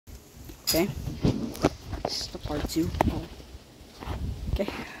Okay. This is the part 2. Oh. Okay.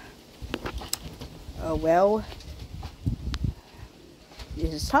 Well,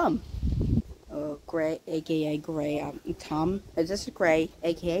 this is Tom. Gray, aka Gray. Tom. This is Gray,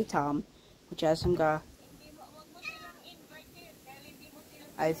 aka Tom. Which has some guy.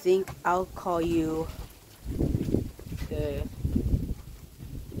 I think I'll call you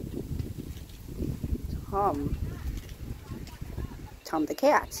Tom. Tom the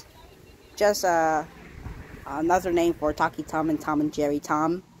cat. Just another name for Taki Tom and Tom and Jerry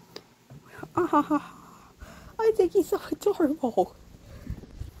Tom. I think he's so adorable.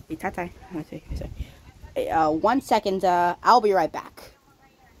 Hey, Tata. 1 second. I'll be right back.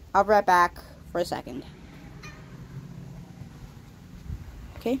 I'll be right back for a second.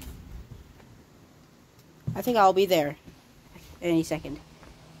 Okay. I think I'll be there any second.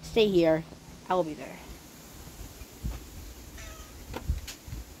 Stay here. I'll be there.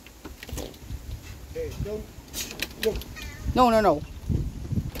 Hey, don't. No.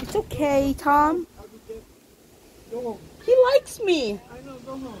 It's okay, Tom. Go on. He likes me. I know,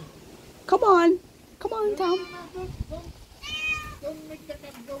 go on. Come on. Come on, Tom. Don't make the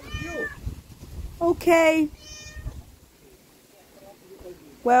cat go with you. Okay.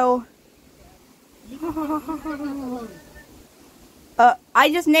 Well. I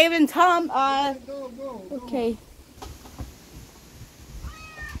just named him Tom. Go. Okay.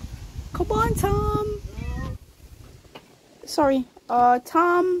 Come on, Tom. Sorry.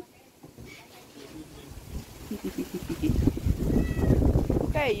 Tom.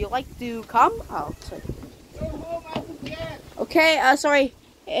 Okay, you like to come? Oh, sorry. Go home after that. Okay, sorry.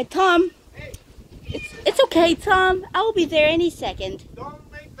 Tom. Hey. It's okay, Tom. I'll be there any second.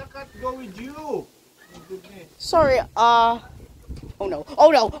 Don't make the cat go with you. Oh, goodness. Sorry, oh no.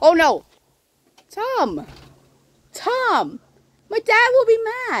 Tom, my dad will be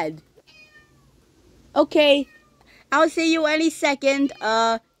mad. Okay, I'll see you any second.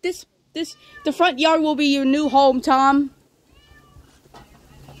 The front yard will be your new home, Tom.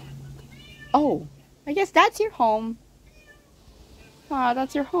 Oh, I guess that's your home.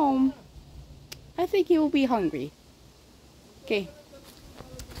 That's your home. I think he will be hungry. Okay,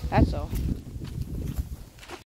 that's all.